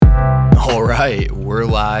right, we're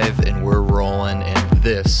live and we're rolling, and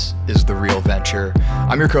this is The Real Venture.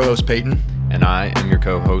 I'm your co-host, Peyton. And I am your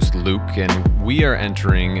co-host, Luke, and we are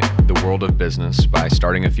entering the world of business by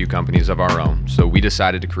starting a few companies of our own. So we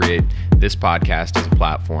decided to create this podcast as a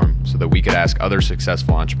platform so that we could ask other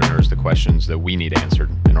successful entrepreneurs the questions that we need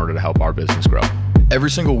answered in order to help our business grow.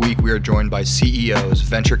 Every single week, we are joined by CEOs,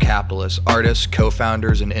 venture capitalists, artists,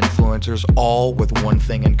 co-founders, and influencers, all with one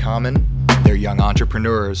thing in common. They're young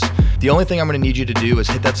entrepreneurs. The only thing I'm going to need you to do is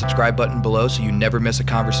hit that subscribe button below so you never miss a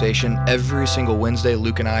conversation. Every single Wednesday,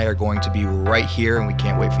 Luke and I are going to be right here, and we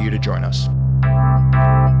can't wait for you to join us.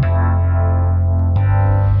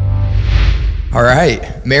 All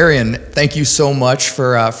right, Marion, thank you so much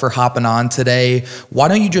for hopping on today. Why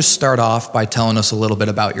don't you just start off by telling us a little bit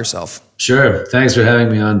about yourself? Sure. Thanks for having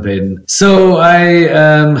me on, Peyton. So I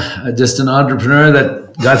am just an entrepreneur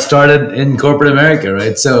that got started in corporate America,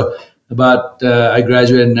 right? So I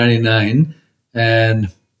graduated in 99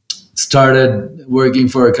 and started working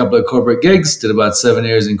for a couple of corporate gigs, did about 7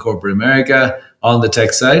 years in corporate America on the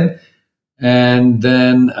tech side. And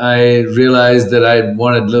then I realized that I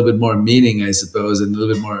wanted a little bit more meaning, I suppose, and a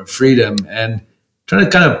little bit more freedom and trying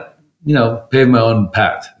to kind of, pave my own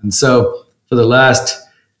path. And so for the last,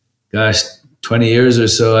 20 years or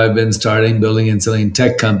so, I've been building and selling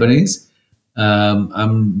tech companies.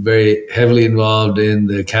 I'm very heavily involved in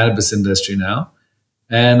the cannabis industry now.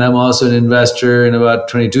 And I'm also an investor in about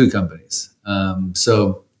 22 companies.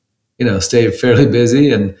 Stay fairly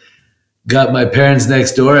busy and got my parents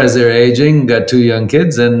next door as they're aging, got 2 young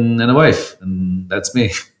kids and a wife. And that's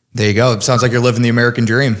me. There you go. It sounds like you're living the American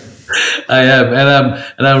dream. I am.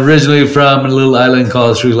 And I'm originally from a little island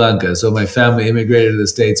called Sri Lanka. So my family immigrated to the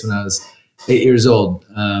States when I was 8 years old.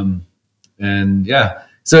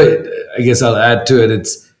 So I guess I'll add to it.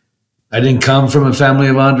 I didn't come from a family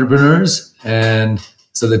of entrepreneurs. And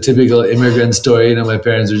so the typical immigrant story, my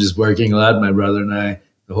parents were just working a lot. My brother and I,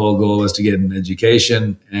 the whole goal was to get an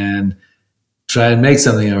education and try and make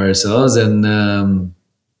something of ourselves. And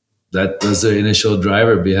that was the initial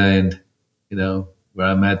driver behind, where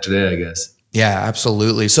I'm at today, I guess. Yeah,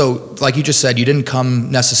 absolutely. So like you just said, you didn't come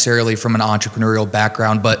necessarily from an entrepreneurial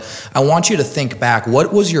background, but I want you to think back.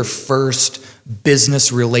 What was your first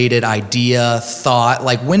business related idea, thought?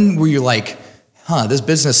 Like when were you like, this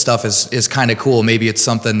business stuff is kind of cool. Maybe it's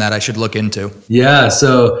something that I should look into. Yeah.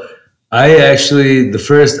 So I actually,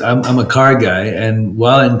 I'm a car guy. And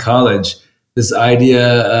while in college, this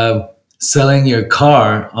idea of selling your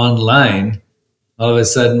car online all of a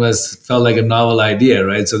sudden felt like a novel idea,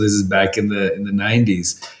 right? So this is back in the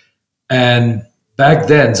 90s. And back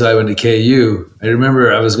then, so I went to KU, I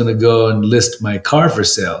remember I was going to go and list my car for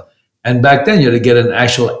sale. And back then you had to get an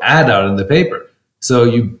actual ad out in the paper. So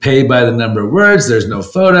you pay by the number of words, there's no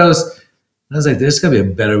photos. And I was like, there's got to be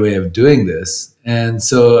a better way of doing this. And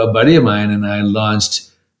so a buddy of mine and I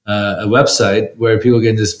launched a website where people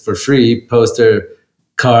can just for free post their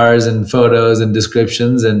cars and photos and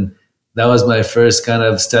descriptions. And that was my first kind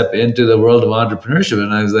of step into the world of entrepreneurship.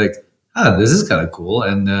 And I was like, this is kind of cool.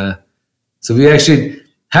 And so we actually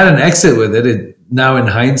had an exit with it. Now in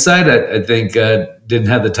hindsight, I think didn't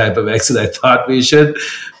have the type of exit I thought we should.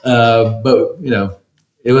 But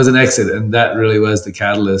it was an exit. And that really was the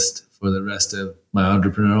catalyst for the rest of my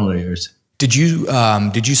entrepreneurial years. Did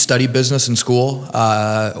you study business in school,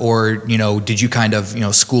 or did you kind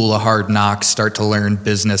of school of hard knocks, start to learn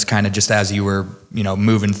business kind of just as you were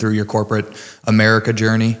moving through your corporate America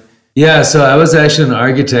journey? Yeah, so I was actually an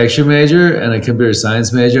architecture major and a computer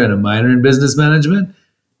science major and a minor in business management.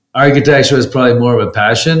 Architecture was probably more of a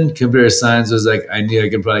passion. Computer science was like I knew I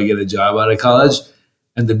could probably get a job out of college,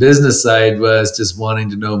 and the business side was just wanting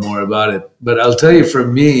to know more about it. But I'll tell you, for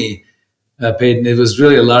me, Peyton, it was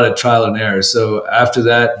really a lot of trial and error. So after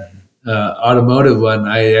that automotive one,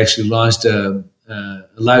 I actually launched a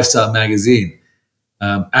lifestyle magazine.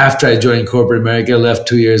 After I joined corporate America, left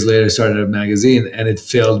 2 years later, started a magazine, and it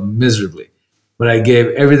failed miserably. But I gave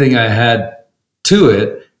everything I had to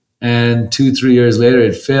it, and 2-3 years later,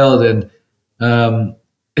 it failed. And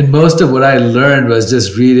most of what I learned was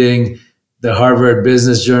just reading the Harvard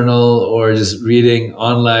Business Journal or just reading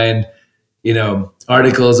online,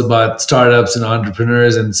 articles about startups and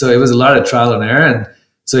entrepreneurs. And so it was a lot of trial and error. And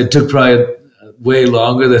so it took probably way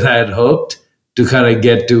longer than I had hoped to kind of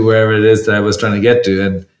get to wherever it is that I was trying to get to.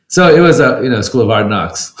 And so it was a school of hard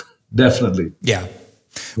knocks, definitely. Yeah.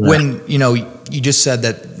 When, you just said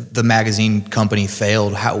that the magazine company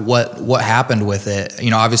failed, what happened with it?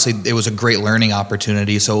 Obviously it was a great learning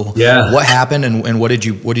opportunity. So yeah, what happened and what did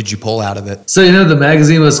you pull out of it? So, the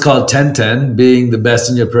magazine was called 1010, being the best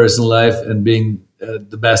in your personal life and being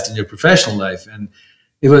the best in your professional life. And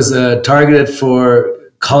it was targeted for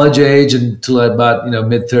college age until about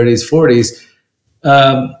mid 30s, 40s,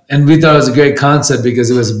 and we thought it was a great concept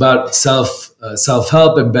because it was about self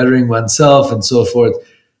help and bettering oneself and so forth.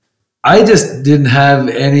 I just didn't have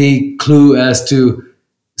any clue as to.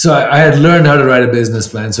 So I had learned how to write a business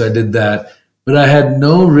plan, so I did that, but I had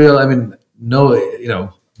no real,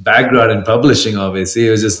 background in publishing. Obviously,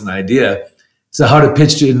 it was just an idea. So how to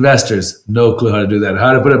pitch to investors, no clue how to do that.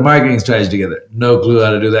 How to put a marketing strategy together, no clue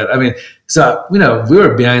how to do that. I mean, so, we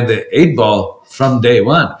were behind the 8 ball from day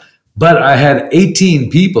one, but I had 18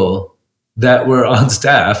 people that were on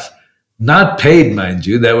staff, not paid, mind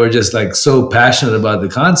you, that were just like so passionate about the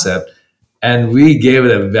concept. And we gave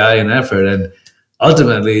it a valiant effort. And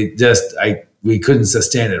ultimately we couldn't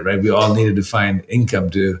sustain it, right? We all needed to find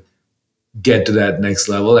income to get to that next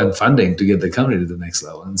level and funding to get the company to the next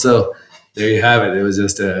level. And so, there you have it. It was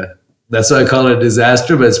just that's why I call it a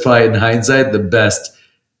disaster, but it's probably in hindsight the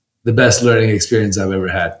best learning experience I've ever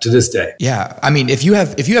had to this day. Yeah. I mean, if you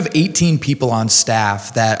have 18 people on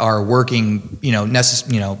staff that are working,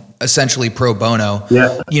 essentially pro bono,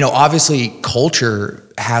 obviously culture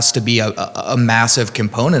has to be a massive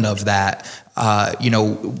component of that.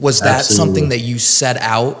 Was that something that you set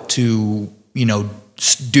out to,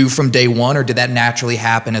 do from day one, or did that naturally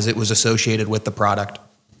happen as it was associated with the product?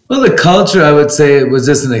 Well, the culture, I would say, it was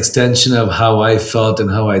just an extension of how I felt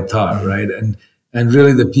and how I thought, right? And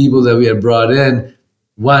really the people that we had brought in,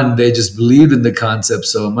 one, they just believed in the concept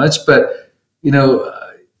so much. But,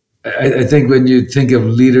 I think when you think of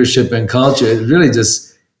leadership and culture, it really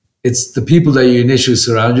it's the people that you initially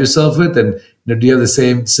surround yourself with. And do you have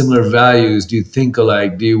the similar values? Do you think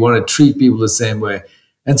alike? Do you want to treat people the same way?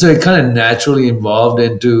 And so it kind of naturally evolved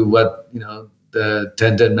into what, the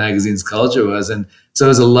 1010 magazine's culture was. And so it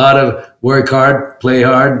was a lot of work hard, play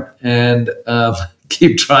hard, and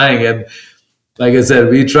keep trying. And like I said,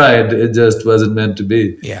 we tried. It just wasn't meant to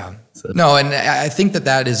be. Yeah. So. No, and I think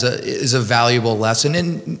that is a valuable lesson.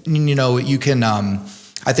 And, you can,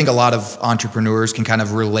 I think a lot of entrepreneurs can kind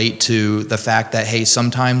of relate to the fact that, hey,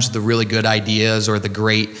 sometimes the really good ideas or the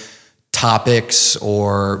great topics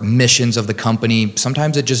or missions of the company,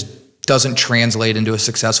 sometimes it just doesn't translate into a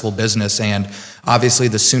successful business. And obviously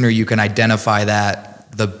the sooner you can identify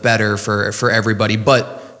that, the better for everybody.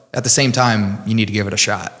 But at the same time, you need to give it a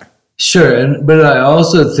shot. Sure. But I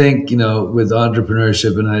also think, with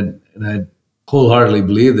entrepreneurship, and I wholeheartedly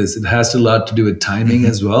believe this, it has a lot to do with timing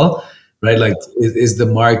as well, right? Like, is the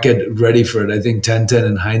market ready for it? I think 1010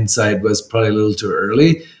 in hindsight was probably a little too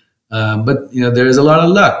early. But, there's a lot of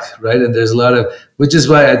luck, right? And there's a lot of, which is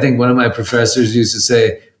why I think one of my professors used to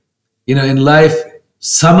say, in life,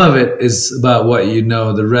 some of it is about what you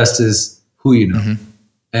know, the rest is who you know. Mm-hmm.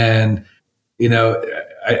 And,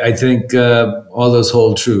 I think all those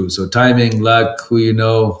hold true. So timing, luck, who you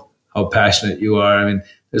know, how passionate you are. I mean,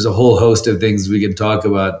 there's a whole host of things we can talk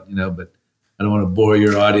about, but I don't want to bore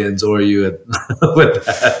your audience or you with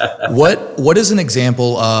that. What is an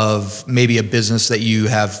example of maybe a business that you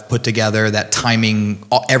have put together that timing,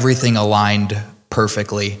 everything aligned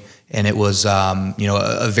perfectly, and it was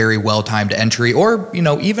a very well-timed entry, or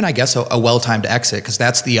even I guess a well-timed exit, because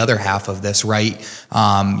that's the other half of this, right?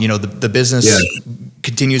 The business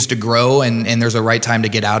continues to grow, and there's a right time to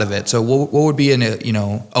get out of it. So what would be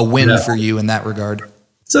a win for you in that regard?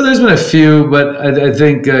 So there's been a few, but I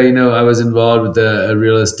think I was involved with a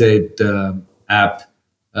real estate app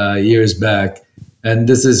years back, and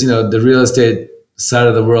this is the real estate side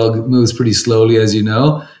of the world moves pretty slowly, as you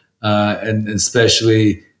know, and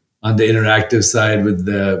especially on the interactive side with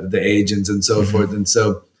the agents and so forth. And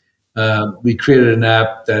so we created an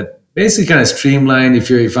app that basically kind of streamlined.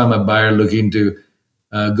 If I'm a buyer looking to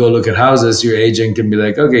go look at houses, your agent can be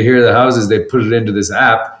like, okay, here are the houses. They put it into this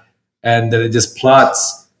app, and then it just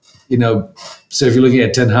plots. So if you're looking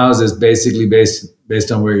at 10 houses, basically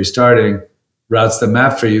based on where you're starting, routes the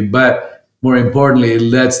map for you. But more importantly, it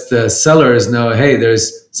lets the sellers know, hey,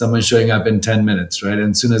 there's someone showing up in 10 minutes, right?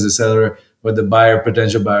 And as soon as the seller or the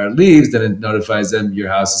potential buyer leaves, then it notifies them your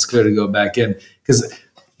house is clear to go back in. Because,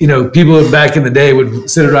 people back in the day would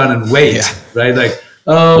sit around and wait, right? Like,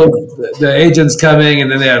 oh, the agent's coming, and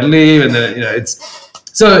then they have to leave. And then,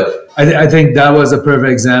 so I think that was a perfect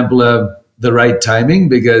example of the right timing,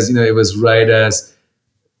 because, it was right as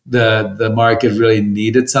the market really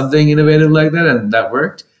needed something innovative like that, and that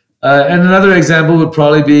worked. And another example would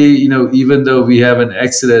probably be, even though we haven't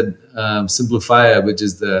exited Simplifia, which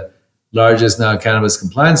is the largest now cannabis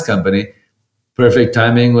compliance company, perfect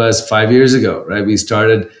timing was 5 years ago, right? We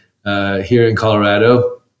started here in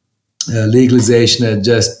Colorado. Legalization had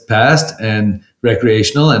just passed, and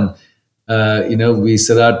recreational, and we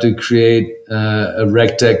set out to create a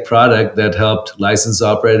RegTech product that helped licensed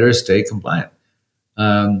operators stay compliant.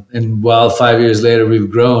 And while 5 years later we've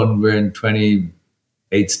grown, we're in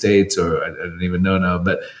 28 states, or I don't even know now,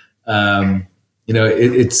 but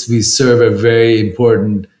we serve a very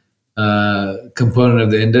important component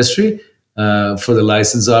of the industry for the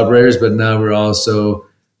licensed operators. But now we're also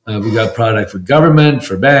we got product for government,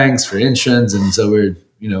 for banks, for insurance, and so we're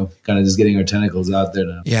kind of just getting our tentacles out there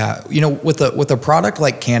now. Yeah, with a product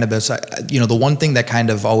like cannabis, the one thing that kind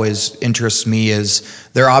of always interests me is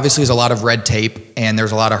there obviously is a lot of red tape and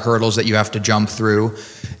there's a lot of hurdles that you have to jump through.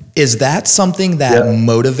 Is that something that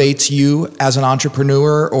motivates you as an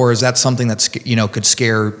entrepreneur, or is that something that's could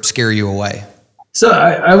scare you away? So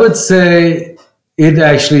I would say it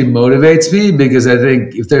actually motivates me, because I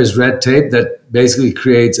think if there's red tape, that basically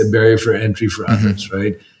creates a barrier for entry for others,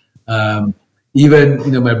 right?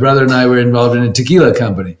 Even, my brother and I were involved in a tequila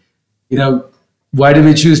company. Why did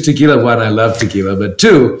we choose tequila? One, I love tequila, but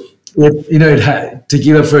two,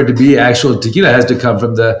 tequila, for it to be actual tequila, has to come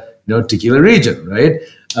from the, tequila region, right?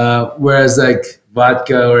 Whereas like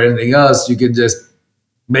vodka or anything else, you can just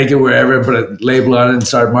make it wherever and put a label on it and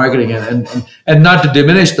start marketing it. And not to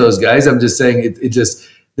diminish those guys, I'm just saying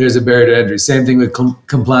there's a barrier to entry. Same thing with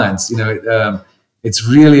compliance. It's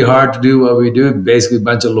really hard to do what we do. Basically, a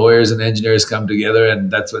bunch of lawyers and engineers come together,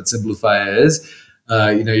 and that's what Simplify is.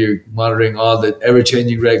 You're monitoring all the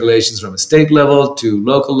ever-changing regulations from a state level to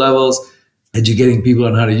local levels, educating people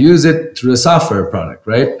on how to use it through a software product,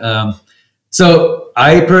 right? So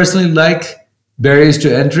I personally like barriers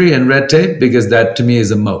to entry and red tape, because that to me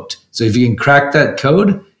is a moat. So if you can crack that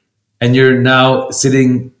code and you're now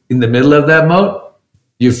sitting in the middle of that moat,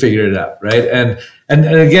 you figured it out, right? And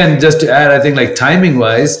again, just to add, I think like timing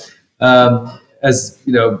wise, as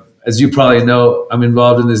you probably know, I'm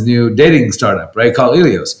involved in this new dating startup, right, called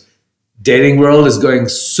Ilios. Dating world is going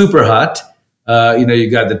super hot. You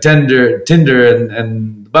got the Tinder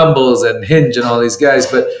and Bumbles and Hinge and all these guys,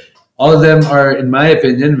 but all of them are, in my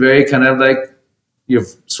opinion, very kind of like you're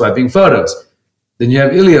swiping photos. Then you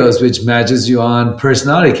have Ilios, which matches you on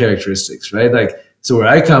personality characteristics, right? Like, so where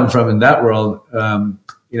I come from in that world,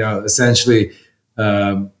 essentially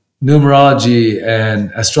numerology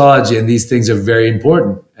and astrology and these things are very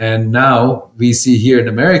important. And now we see here in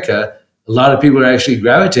America, a lot of people are actually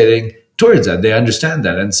gravitating towards that. They understand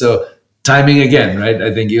that. And so timing again, right?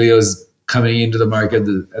 I think Ilios is coming into the market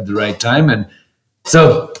at the right time. And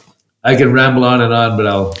so I can ramble on and on, but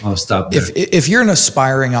I'll stop there. If you're an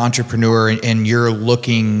aspiring entrepreneur and you're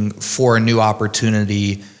looking for a new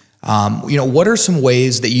opportunity, what are some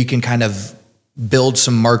ways that you can kind of build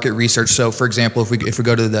some market research? So for example, if we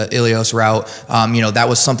go to the Ilios route, that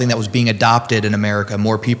was something that was being adopted in America.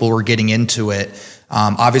 More people were getting into it.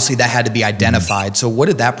 Obviously that had to be identified. So what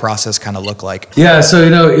did that process kind of look like? Yeah. So,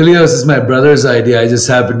 Ilios is my brother's idea. I just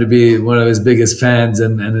happen to be one of his biggest fans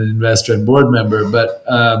and an investor and board member. But,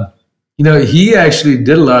 he actually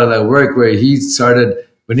did a lot of that work where he started,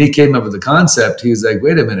 when he came up with the concept, he was like,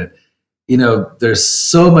 wait a minute, there's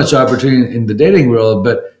so much opportunity in the dating world,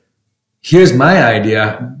 but here's my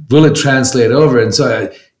idea. Will it translate over? And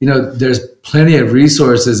so, there's plenty of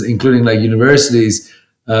resources, including like universities,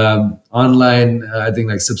 online, I think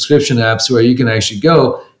like subscription apps where you can actually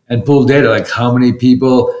go and pull data, like how many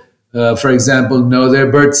people, for example, know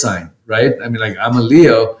their birth sign, right? I mean, like I'm a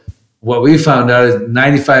Leo. What we found out is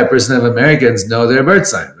 95% of Americans know their birth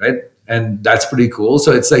sign, right? And that's pretty cool.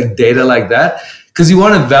 So it's like data like that, because you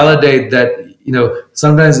want to validate that,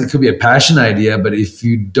 sometimes it could be a passion idea, but if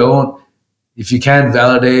you can't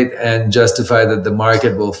validate and justify that the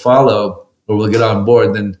market will follow or will get on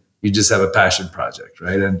board, then you just have a passion project,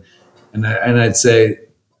 right? And I'd say,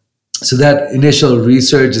 so that initial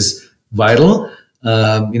research is vital.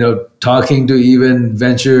 Talking to even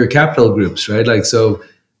venture capital groups, right? Like, so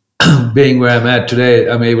being where I'm at today,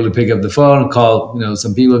 I'm able to pick up the phone, call,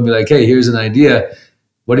 some people and be like, hey, here's an idea.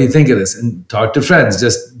 What do you think of this? And talk to friends,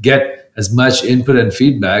 just get as much input and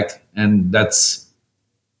feedback. And that's,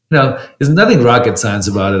 there's nothing rocket science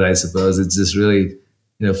about it, I suppose. It's just really,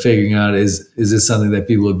 figuring out is this something that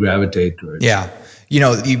people will gravitate towards? Yeah.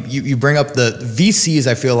 You bring up the VCs,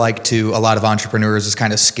 I feel like to a lot of entrepreneurs is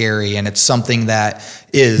kind of scary, and it's something that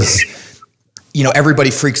is,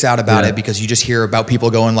 everybody freaks out about it because you just hear about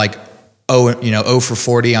people going like, 0 for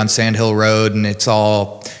 40 on Sand Hill Road, and it's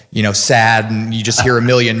all, sad, and you just hear a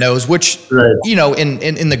million no's, which, right.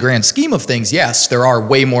 In the grand scheme of things, yes, there are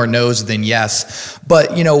way more no's than yes.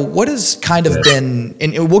 But, what has kind of been,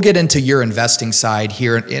 and we'll get into your investing side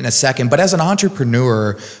here in a second, but as an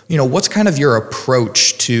entrepreneur, what's kind of your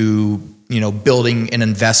approach to, building an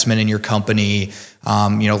investment in your company?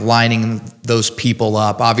 lining those people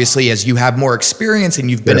up. Obviously, as you have more experience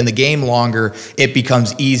and you've been in the game longer, it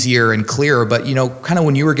becomes easier and clearer. But, kind of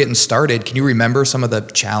when you were getting started, can you remember some of the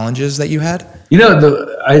challenges that you had?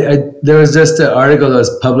 There was just an article that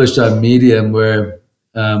was published on Medium where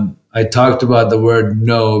I talked about the word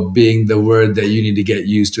no being the word that you need to get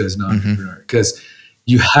used to as an entrepreneur, because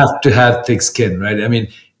you have to have thick skin, right? I mean,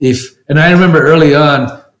 and I remember early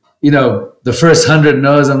on, the first 100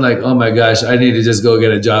 no's, I'm like, oh my gosh, I need to just go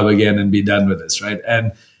get a job again and be done with this, right?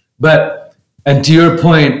 And to your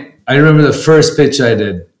point, I remember the first pitch I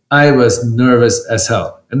did, I was nervous as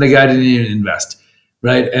hell, and the guy didn't even invest,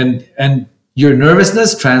 right? And your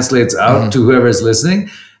nervousness translates out to whoever's listening,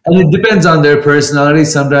 and it depends on their personality.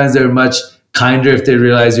 Sometimes they're much kinder if they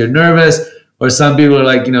realize you're nervous, or some people are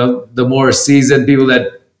like, the more seasoned people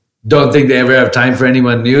that don't think they ever have time for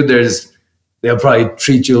anyone new, they'll probably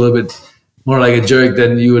treat you a little bit more like a jerk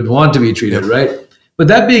than you would want to be treated, right? But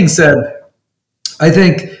that being said, I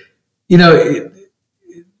think, the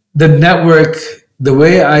network, the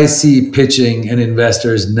way I see pitching and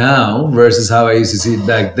investors now versus how I used to see it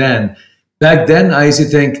back then I used to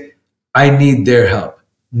think I need their help.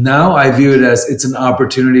 Now I view it as it's an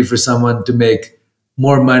opportunity for someone to make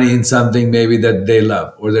more money in something maybe that they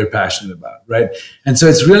love or they're passionate about, right? And so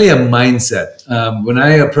it's really a mindset. When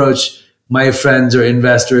I approach my friends or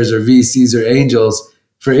investors or VCs or angels,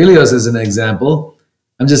 for Ilios as an example,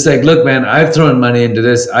 I'm just like, look, man, I've thrown money into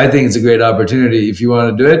this. I think it's a great opportunity. If you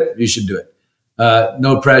want to do it, you should do it.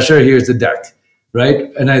 No pressure. Here's the deck, right?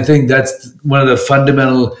 And I think that's one of the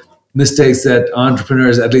fundamental mistakes that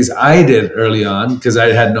entrepreneurs, at least I did early on, because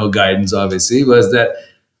I had no guidance, obviously, was that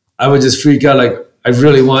I would just freak out like, I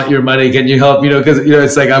really want your money. Can you help? Because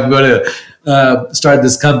it's like I'm going to start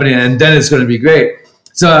this company and then it's going to be great.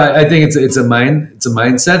 So I think it's a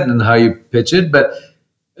mindset and how you pitch it. But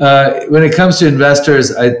when it comes to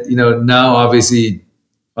investors, now obviously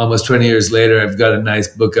almost 20 years later, I've got a nice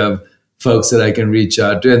book of folks that I can reach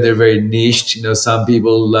out to, and they're very niched. Some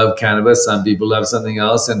people love cannabis, some people love something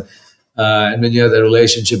else, and when you have that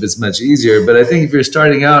relationship, it's much easier. But I think if you're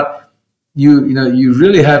starting out, you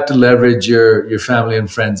really have to leverage your family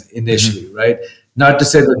and friends initially, right? Not to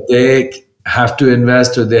say that they have to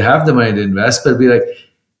invest or they have the money to invest, but be like,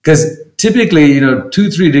 because typically,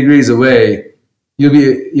 2-3 degrees away, you'll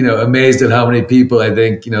be, amazed at how many people I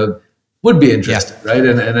think, would be interested, right?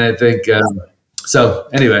 And I think, so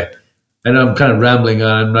anyway, I know I'm kind of rambling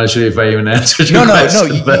on. I'm not sure if I even answered your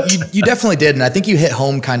question. No, you definitely did. And I think you hit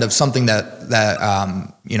home kind of something that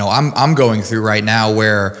I'm going through right now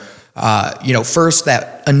where, first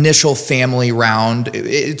that initial family round,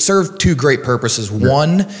 it served two great purposes.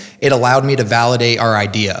 One, it allowed me to validate our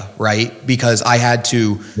idea, right? Because I had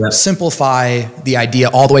to simplify the idea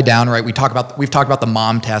all the way down, right? We've talked about the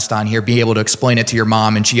mom test on here, being able to explain it to your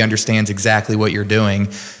mom and she understands exactly what you're doing.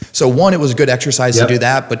 So one, it was a good exercise to do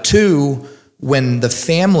that. But two, when the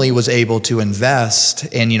family was able to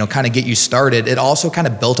invest and, kind of get you started, it also kind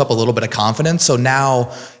of built up a little bit of confidence. So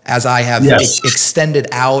now as I have extended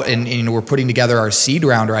out and we're putting together our seed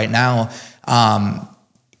round right now,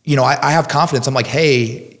 I have confidence. I'm like,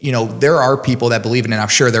 hey, there are people that believe in it. I'm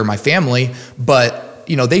sure they're my family, but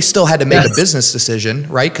they still had to make a business decision,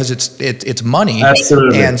 right? Because it's money.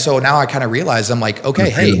 Absolutely. And so now I kind of realize I'm like,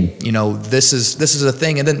 okay, hey, this is a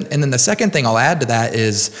thing. And then the second thing I'll add to that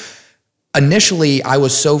is, initially, I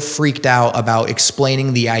was so freaked out about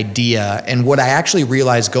explaining the idea. And what I actually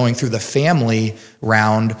realized going through the family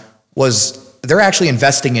round was they're actually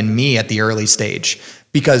investing in me at the early stage,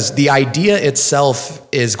 because the idea itself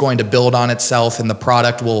is going to build on itself and the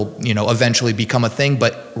product will, eventually become a thing.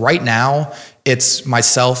 But right now, it's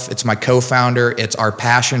myself, it's my co-founder, it's our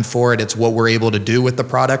passion for it, it's what we're able to do with the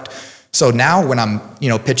product. So now when I'm,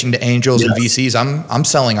 pitching to angels and VCs, I'm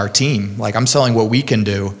selling our team. Like I'm selling what we can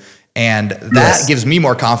do. And that gives me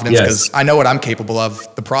more confidence because I know what I'm capable of.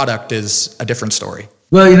 The product is a different story.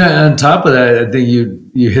 Well, on top of that, I think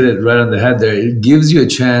you hit it right on the head there. It gives you a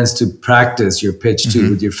chance to practice your pitch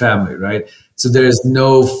too with your family, right? So there's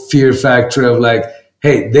no fear factor of like,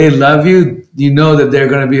 hey, they love you. You know that they're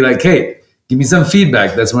going to be like, hey, give me some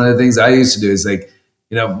feedback. That's one of the things I used to do is like,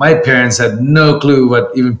 my parents had no clue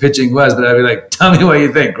what even pitching was, but I'd be like, tell me what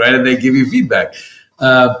you think, right? And they give you feedback.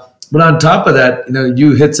 But on top of that,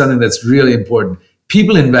 you hit something that's really important.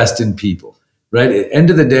 People invest in people, right? At the end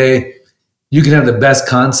of the day, you can have the best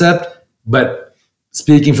concept, but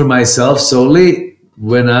speaking for myself solely,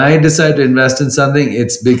 when I decide to invest in something,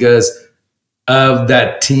 it's because of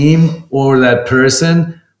that team or that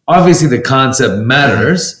person. Obviously, the concept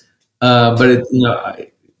matters, but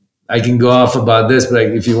I can go off about this, but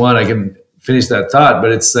if you want, I can finish that thought.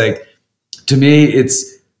 But it's like, to me,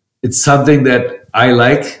 it's something that I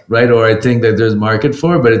like, right? Or I think that there's market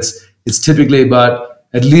for, but it's typically about,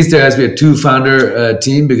 at least there has to be a 2-founder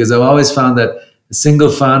team, because I've always found that a single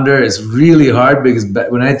founder is really hard, because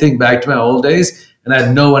when I think back to my old days and I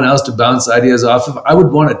had no one else to bounce ideas off of, I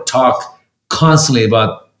would want to talk constantly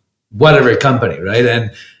about whatever company, right?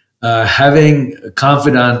 And having a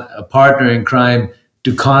confidant, a partner in crime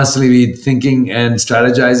to constantly be thinking and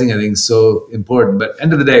strategizing, I think is so important. But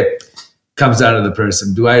end of the day, comes down to the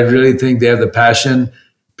person. Do I really think they have the passion,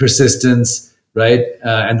 persistence, right,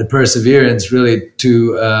 and the perseverance really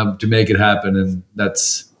to make it happen? And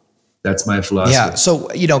that's my philosophy. Yeah. So,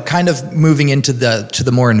 kind of moving into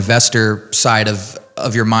the more investor side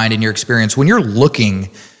of your mind and your experience, when you're looking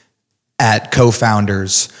at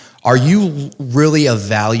co-founders, are you really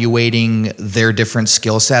evaluating their different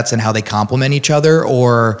skill sets and how they complement each other?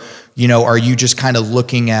 Or, are you just kind of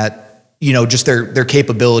looking at, just their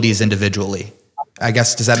capabilities individually? I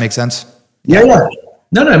guess, does that make sense? Yeah.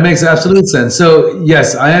 No, it makes absolute sense. So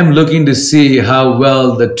yes, I am looking to see how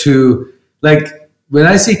well the two, like when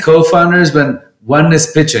I see co-founders, when one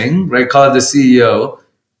is pitching, right, call it the CEO,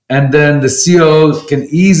 and then the COO can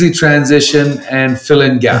easily transition and fill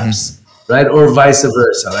in gaps, right? Or vice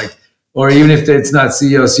versa. Like, or even if it's not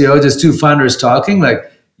CEO, just two founders talking,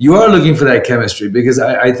 like you are looking for that chemistry, because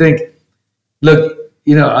I think, look,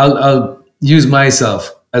 I'll use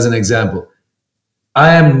myself as an example.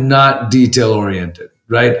 I am not detail oriented,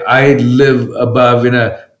 right? I live above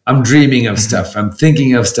I'm dreaming of stuff. I'm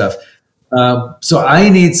thinking of stuff. So I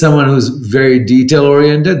need someone who's very detail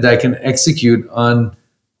oriented that can execute on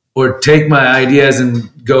or take my ideas and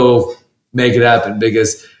go make it happen.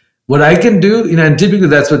 Because what I can do, and typically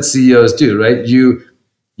that's what CEOs do, right? You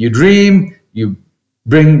dream, you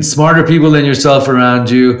bring smarter people than yourself around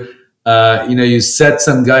you. You set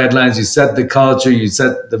some guidelines, you set the culture, you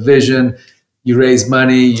set the vision, you raise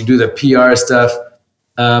money, you do the PR stuff.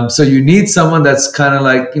 So you need someone that's kind of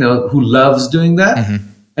like, who loves doing that.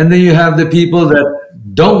 And then you have the people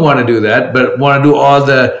that don't want to do that, but want to do all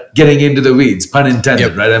the getting into the weeds, pun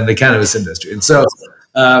intended, right? I'm in the cannabis industry. And so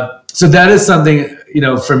that is something,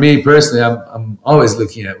 for me personally, I'm always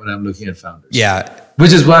looking at when I'm looking at founders. Yeah.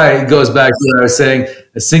 Which is why it goes back to what I was saying,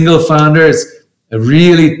 a single founder is a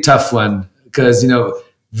really tough one, because,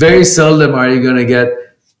 very seldom are you going to get,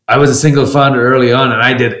 I was a single founder early on and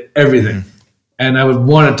I did everything. And I would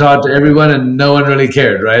want to talk to everyone and no one really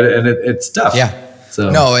cared, right? And it's tough. Yeah. So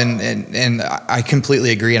no, and I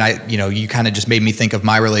completely agree. And you kind of just made me think of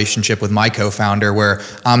my relationship with my co-founder, where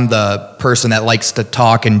I'm the person that likes to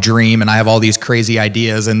talk and dream, and I have all these crazy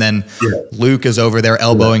ideas, and then Luke is over there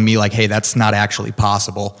elbowing me like, "Hey, that's not actually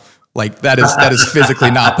possible. Like that is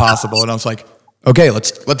physically not possible." And I was like, "Okay,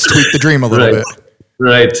 let's tweak the dream a little bit."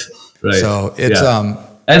 Right. So it's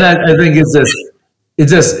and I think it's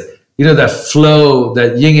just that flow,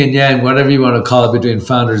 that yin and yang, whatever you want to call it, between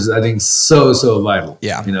founders, I think so vital.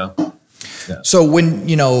 Yeah. So when,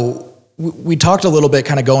 we talked a little bit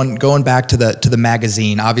kind of going back to the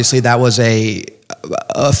magazine, obviously that was a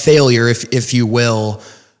failure, if you will.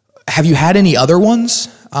 Have you had any other ones?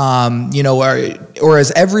 Or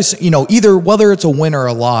is every, either whether it's a win or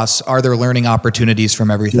a loss, are there learning opportunities from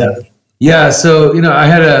everything? Yeah. So,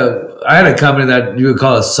 I had a company that you would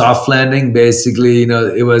call a soft landing. Basically,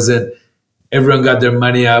 it wasn't, everyone got their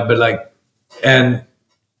money out, but and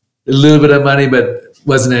a little bit of money, but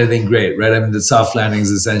wasn't anything great, right? I mean, the soft landing is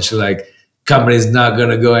essentially like company's not going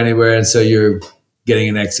to go anywhere, and so you're getting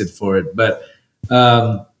an exit for it. But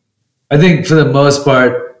I think for the most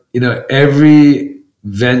part, every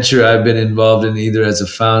venture I've been involved in, either as a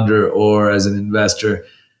founder or as an investor,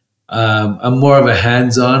 I'm more of a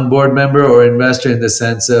hands-on board member or investor, in the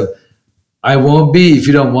sense of I won't be if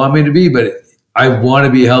you don't want me to be, but I want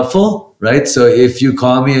to be helpful, right? So if you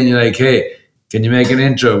call me and you're like, "Hey, can you make an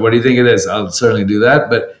intro? What do you think of this?" I'll certainly do that.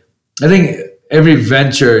 But I think every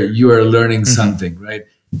venture you are learning something, right?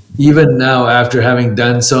 Even now, after having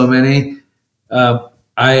done so many,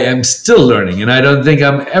 I am still learning, and I don't think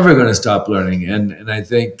I'm ever going to stop learning. And I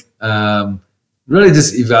think really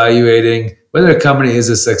just evaluating whether a company is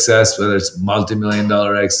a success, whether it's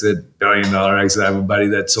multi-million-dollar exit, billion-dollar exit. I have a buddy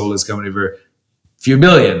that sold his company for a few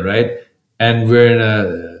billion, right? And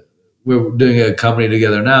we're doing a company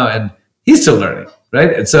together now, and he's still learning,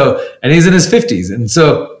 right? And he's in his 50s. And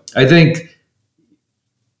so I think,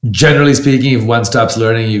 generally speaking, if one stops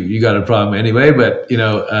learning, you got a problem anyway. But,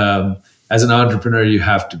 as an entrepreneur, you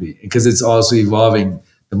have to be, because it's also evolving.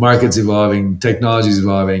 The market's evolving, technology's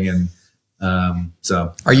evolving. And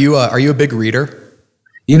so. Are you a big reader?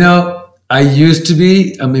 I used to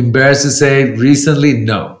be. I'm embarrassed to say recently,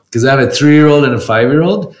 no, because I have a 3-year-old and a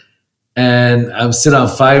 5-year-old. and I'm sit on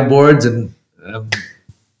 5 boards and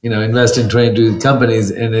invest in 22 companies.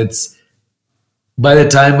 And it's by the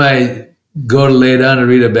time I go to lay down and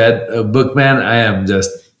read a book, man, I am just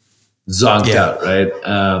zonked out, right?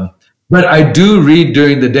 But I do read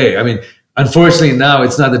during the day. I mean, unfortunately now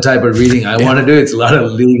it's not the type of reading I want to do. It's a lot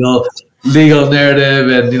of legal narrative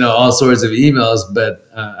and all sorts of emails. But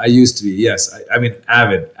I used to be, yes. I mean,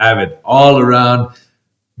 avid, all around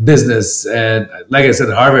business. And like I said,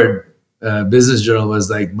 Harvard Business Journal was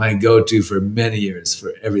like my go-to for many years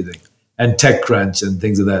for everything. And TechCrunch and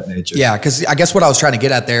things of that nature. Yeah, because I guess what I was trying to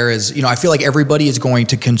get at there is, I feel like everybody is going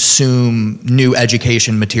to consume new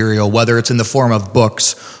education material, whether it's in the form of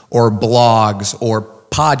books or blogs or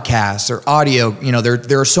podcasts or audio.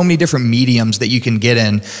 There are so many different mediums that you can get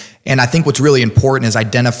in. And I think what's really important is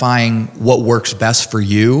identifying what works best for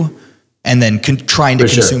you and then trying to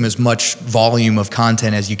consume as much volume of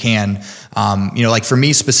content as you can. Like for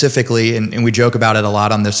me specifically, and we joke about it a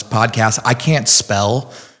lot on this podcast, I can't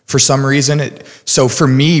spell for some reason. So for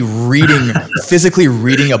me, physically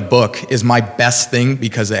reading a book is my best thing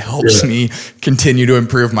because it helps me continue to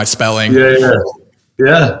improve my spelling.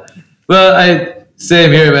 Yeah. Well,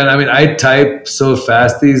 same here, man. I mean, I type so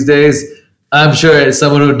fast these days. I'm sure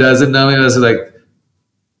someone who doesn't know me was like,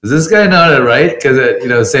 does this guy know how to write?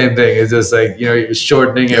 Because, same thing. It's just like, you're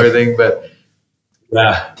shortening everything. But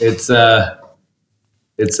yeah, it's an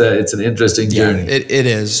interesting journey. It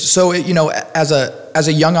is. So, as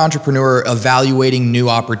a young entrepreneur evaluating new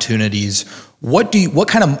opportunities, what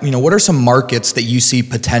are some markets that you see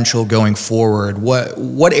potential going forward?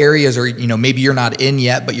 What areas are, maybe you're not in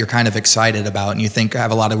yet, but you're kind of excited about and you think have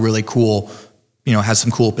a lot of really cool, has some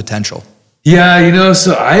cool potential? Yeah,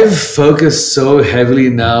 so I've focused so heavily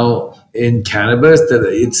now in cannabis that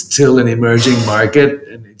it's still an emerging market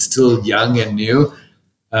and it's still young and new.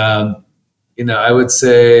 I would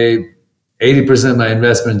say 80% of my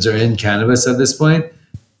investments are in cannabis at this point.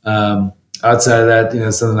 Outside of that,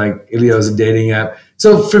 something like Ilio is a dating app.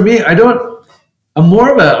 So for me, I'm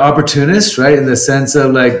more of an opportunist, right? In the sense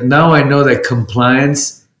of like, now I know that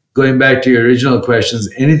compliance, going back to your original questions,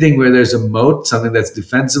 anything where there's a moat, something that's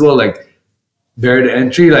defensible, like barrier to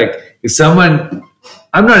entry, like if someone,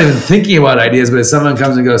 I'm not even thinking about ideas, but if someone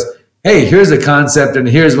comes and goes, hey, here's a concept and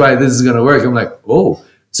here's why this is going to work. I'm like, oh.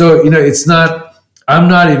 So, I'm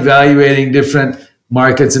not evaluating different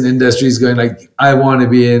markets and industries going like, I want to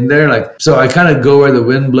be in there. Like, so I kind of go where the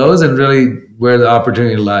wind blows and really where the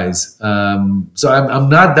opportunity lies. So I'm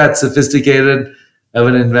not that sophisticated of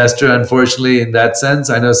an investor, unfortunately, in that sense.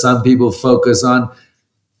 I know some people focus on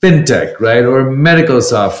fintech, right? Or medical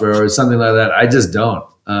software or something like that. I just don't.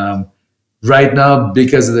 Right now,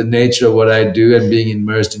 because of the nature of what I do and being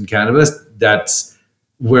immersed in cannabis, that's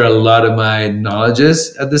where a lot of my knowledge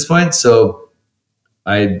is at this point. So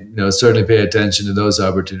I certainly pay attention to those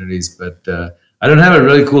opportunities, but I don't have a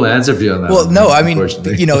really cool answer for you on that. Well, no, I mean,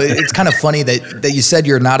 it's kind of funny that you said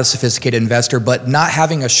you're not a sophisticated investor, but not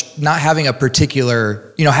having a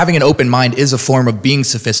particular, having an open mind is a form of being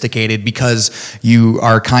sophisticated because you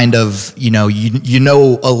are kind of, you know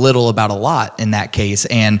a little about a lot in that case.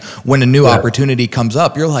 And when a new opportunity comes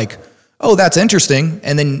up, you're like, oh, that's interesting.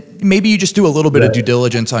 And then maybe you just do a little bit of due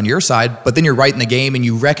diligence on your side, but then you're right in the game and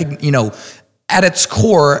you recognize, at its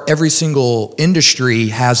core, every single industry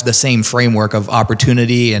has the same framework of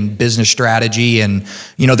opportunity and business strategy. And,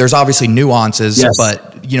 there's obviously nuances,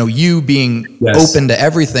 but, you being open to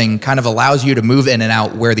everything kind of allows you to move in and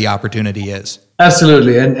out where the opportunity is.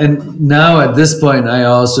 Absolutely. And now at this point, I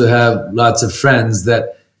also have lots of friends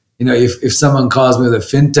that, if someone calls me with a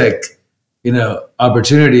fintech,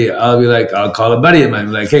 opportunity, I'll call a buddy of mine,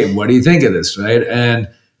 be like, hey, what do you think of this? Right. And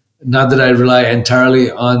not that I rely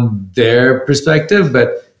entirely on their perspective,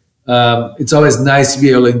 but it's always nice to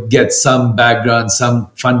be able to get some background,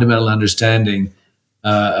 some fundamental understanding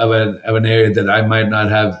of an area that I might not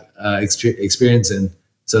have experience in.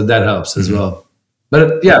 So that helps as well.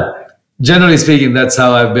 But yeah, generally speaking, that's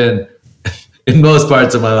how I've been in most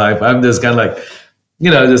parts of my life. I'm just kind of like,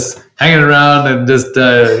 just hanging around and just,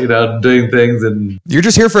 doing things. And you're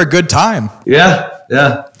just here for a good time. Yeah,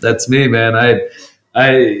 that's me, man.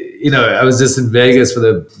 I was just in Vegas for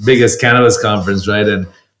the biggest cannabis conference, right? And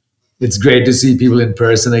it's great to see people in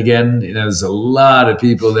person again. There's a lot of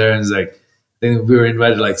people there, and it's like, I think we were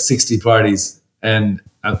invited to like 60 parties, and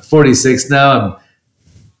I'm 46 now.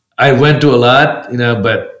 I went to a lot,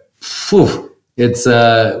 but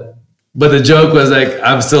but the joke was like,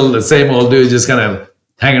 I'm still the same old dude, just kind of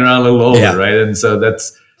hanging around a little older, right? And so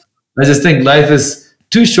I just think life is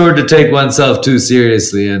too short to take oneself too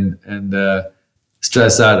seriously and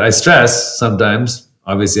stress out. I stress sometimes,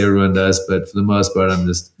 obviously everyone does, but for the most part, I'm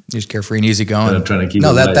just Just carefree and easy going. I'm trying to keep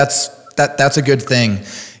that's a good thing.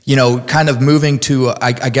 Kind of moving to,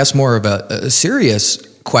 I guess, more of a serious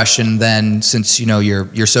question then, since,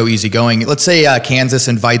 you're so easygoing. Let's say Kansas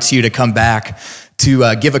invites you to come back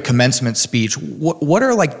to give a commencement speech. What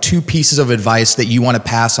are like 2 pieces of advice that you want to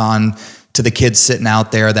pass on to the kids sitting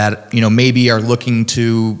out there that, maybe are looking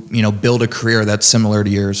to, build a career that's similar to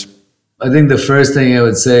yours? I think the first thing I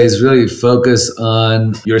would say is really focus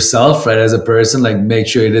on yourself, right? As a person, like make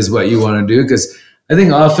sure it is what you want to do. Because I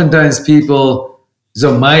think oftentimes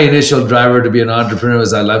so my initial driver to be an entrepreneur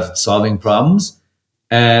was I love solving problems.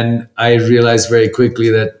 And I realized very quickly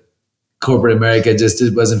that corporate America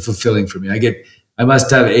it wasn't fulfilling for me. I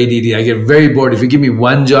must have ADD. I get very bored. If you give me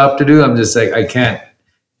one job to do, I'm just like, I can't.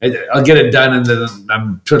 I'll get it done and then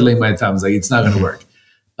I'm twiddling my thumbs. Like, it's not going to work.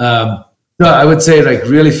 So I would say, like,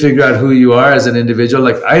 really figure out who you are as an individual.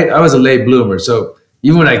 Like, I was a late bloomer. So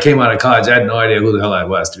even when I came out of college, I had no idea who the hell I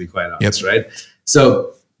was, to be quite honest, right?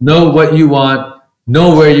 So know what you want,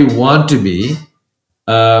 know where you want to be.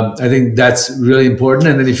 I think that's really important.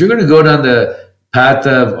 And then if you're going to go down the path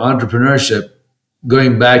of entrepreneurship,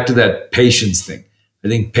 going back to that patience thing, I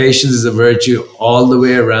think patience is a virtue all the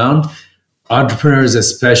way around. Entrepreneurs,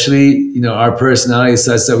 especially, our personality is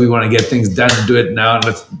such that we want to get things done and do it now and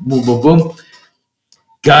let's boom, boom, boom.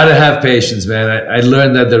 Gotta have patience, man. I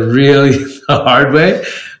learned that the hard way.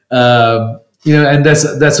 And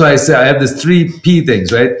that's why I say I have this 3 P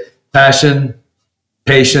things, right? Passion,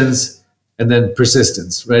 patience, and then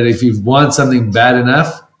persistence, right? If you want something bad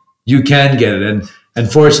enough, you can get it. And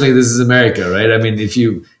unfortunately, this is America, right? I mean,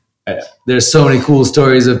 there's so many cool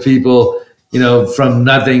stories of people, from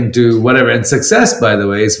nothing to whatever. And success, by the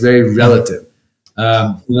way, is very relative.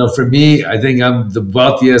 For me, I think I'm the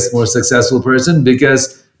wealthiest, more successful person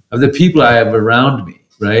because of the people I have around me,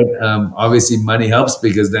 right? Obviously, money helps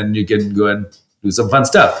because then you can go and do some fun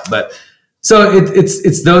stuff. But so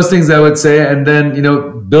it's those things I would say. And then,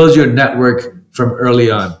 build your network from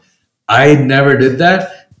early on. I never did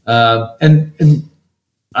that.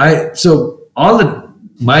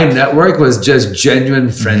 My network was just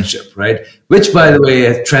genuine friendship, right? Which, by the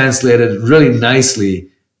way, translated really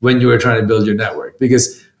nicely when you were trying to build your network.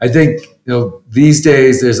 Because I think, these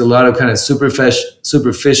days there's a lot of kind of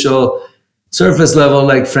superficial, surface level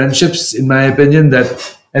like friendships, in my opinion,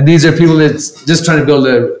 and these are people that's just trying to build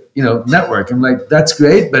a, network. I'm like, that's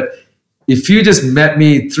great. But if you just met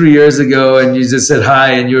me 3 years ago and you just said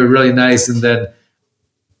hi and you were really nice, and then,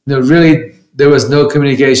 really there was no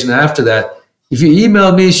communication after that. If you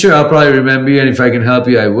email me, sure, I'll probably remember you, and if I can help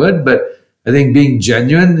you, I would. But I think being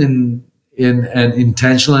genuine and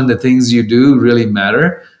intentional in the things you do really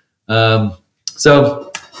matter.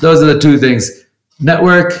 So those are the 2 things: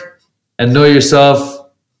 network and know yourself,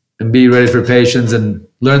 and be ready for patience and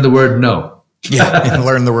learn the word no. Yeah, and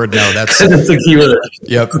learn the word no. That's the key word.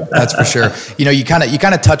 Yep, that's for sure. You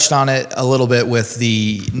kind of touched on it a little bit with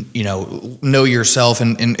the know yourself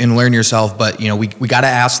and learn yourself, but we got to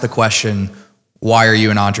ask the question: why are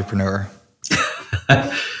you an entrepreneur?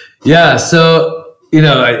 Yeah, so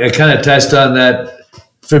I kind of touched on that.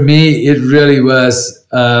 For me, it really was.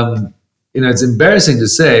 It's embarrassing to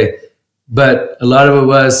say, but a lot of it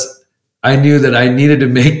was I knew that I needed to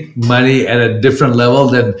make money at a different level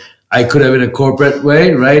than I could have in a corporate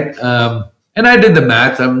way, right? And I did the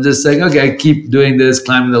math. I'm just saying, okay, I keep doing this,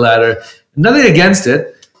 climbing the ladder. Nothing against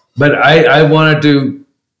it, but I wanted to,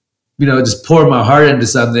 just pour my heart into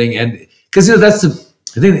something. And because, I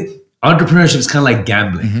think entrepreneurship is kind of like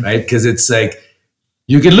gambling, right? Because it's like,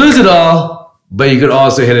 you can lose it all, but you could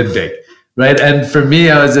also hit it big, right? And for me,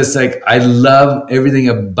 I was just like, I love everything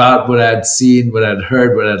about what I'd seen, what I'd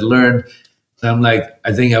heard, what I'd learned. And I'm like,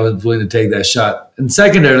 I think I was willing to take that shot. And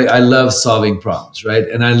secondarily, I love solving problems, right?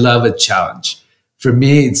 And I love a challenge. For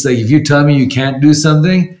me, it's like, if you tell me you can't do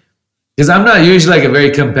something, because I'm not usually like a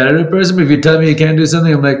very competitive person, but if you tell me you can't do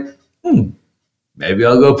something, I'm like, maybe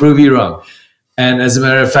I'll go prove you wrong. And as a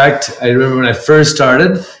matter of fact, I remember when I first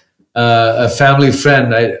started, a family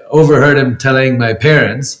friend, I overheard him telling my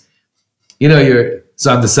parents,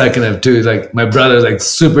 so I'm the second of 2, like my brother's like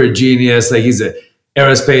super genius, like he's a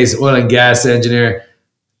aerospace, oil and gas engineer.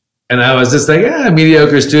 And I was just like,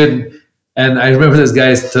 mediocre student. And I remember this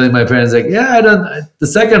guy telling my parents, like, the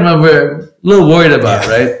second one we're a little worried about,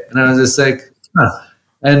 right? And I was just like,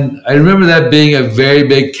 And I remember that being a very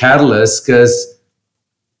big catalyst because,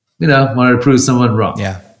 wanted to prove someone wrong.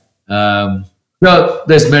 Yeah. Well,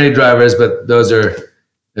 there's many drivers, but those are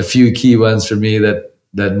a few key ones for me that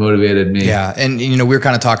motivated me. Yeah. And, we were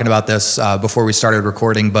kind of talking about this before we started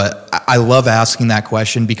recording, but I love asking that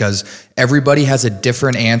question because everybody has a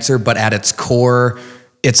different answer, but at its core,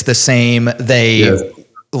 it's the same. They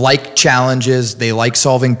like challenges, they like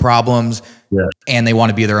solving problems, and they want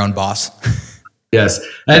to be their own boss. Yes.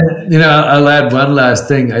 And, I'll add one last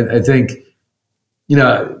thing. I think,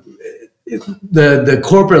 the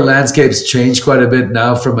corporate landscape's changed quite a bit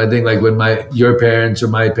now from, I think, like when your parents or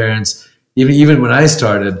my parents, even when I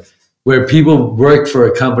started, where people worked for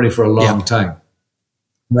a company for a long time,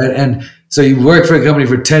 right? And so you work for a company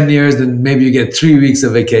for 10 years, then maybe you get 3 weeks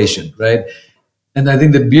of vacation, right? And I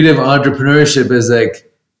think the beauty of entrepreneurship is like,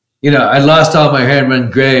 I lost all my hair and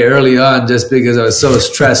went gray early on just because I was so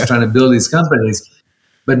stressed trying to build these companies.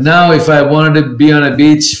 But now if I wanted to be on a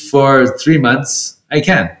beach for 3 months, I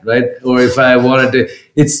can, right? Or if I wanted to,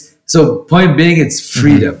 point being, it's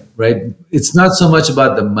freedom, right? It's not so much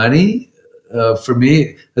about the money for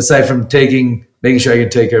me, aside from making sure I can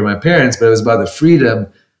take care of my parents, but it was about the freedom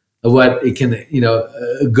of what it can,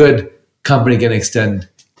 a good company can extend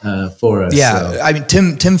for us. Yeah. So. I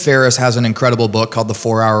mean, Tim Ferriss has an incredible book called The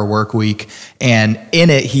 4-Hour Workweek. And in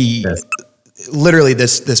it, he literally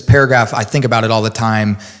this paragraph, I think about it all the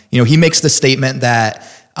time. He makes the statement that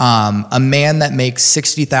a man that makes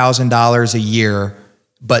 $60,000 a year,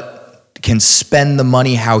 but can spend the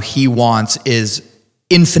money how he wants is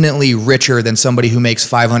infinitely richer than somebody who makes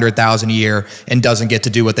 $500,000 a year and doesn't get to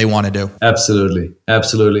do what they want to do. Absolutely.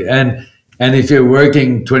 Absolutely. And if you're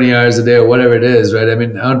working 20 hours a day or whatever it is, right? I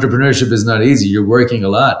mean, entrepreneurship is not easy. You're working a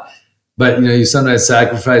lot, but you sometimes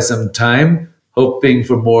sacrifice some time hoping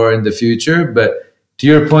for more in the future. But to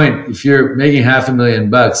your point, if you're making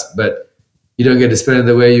 $500,000, but you don't get to spend it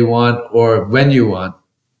the way you want or when you want.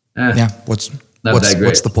 What's that great.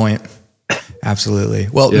 What's the point? Absolutely.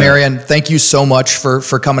 Well, Marion, thank you so much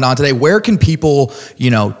for coming on today. Where can people,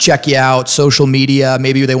 check you out, social media?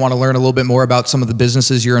 Maybe they want to learn a little bit more about some of the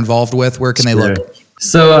businesses you're involved with. Where can they look?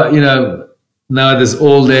 So, now at this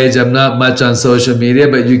old age, I'm not much on social media,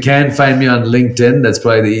 but you can find me on LinkedIn. That's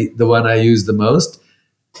probably the one I use the most.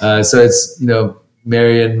 So it's,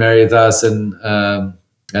 Marion Mariathasan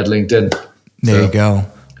at LinkedIn. There you go.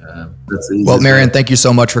 Well, Marion, thank you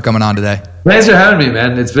so much for coming on today. Thanks for having me,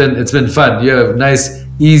 man. It's been fun. You have a nice,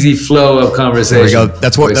 easy flow of conversation. There we go.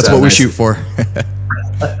 That's what we shoot for.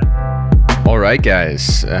 All right,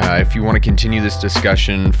 guys. If you want to continue this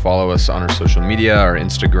discussion, follow us on our social media, our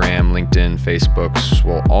Instagram, LinkedIn, Facebooks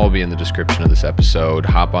will all be in the description of this episode.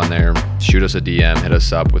 Hop on there, shoot us a DM, hit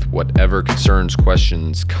us up with whatever concerns,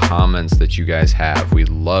 questions, comments that you guys have. We'd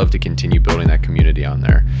love to continue building that community on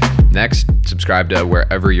there. Next, subscribe to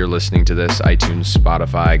wherever you're listening to this, iTunes,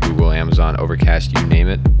 Spotify, Google, Amazon, Overcast, you name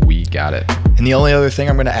it, we got it. And the only other thing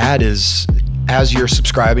I'm going to add is, as you're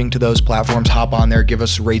subscribing to those platforms, hop on there, give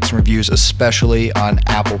us rates and reviews, especially on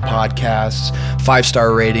Apple Podcasts.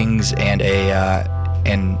 5-star ratings and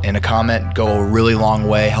a comment go a really long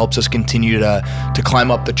way. Helps us continue to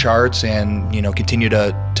climb up the charts and continue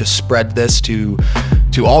to spread this to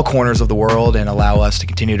all corners of the world and allow us to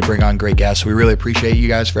continue to bring on great guests. We really appreciate you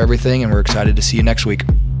guys for everything, and we're excited to see you next week.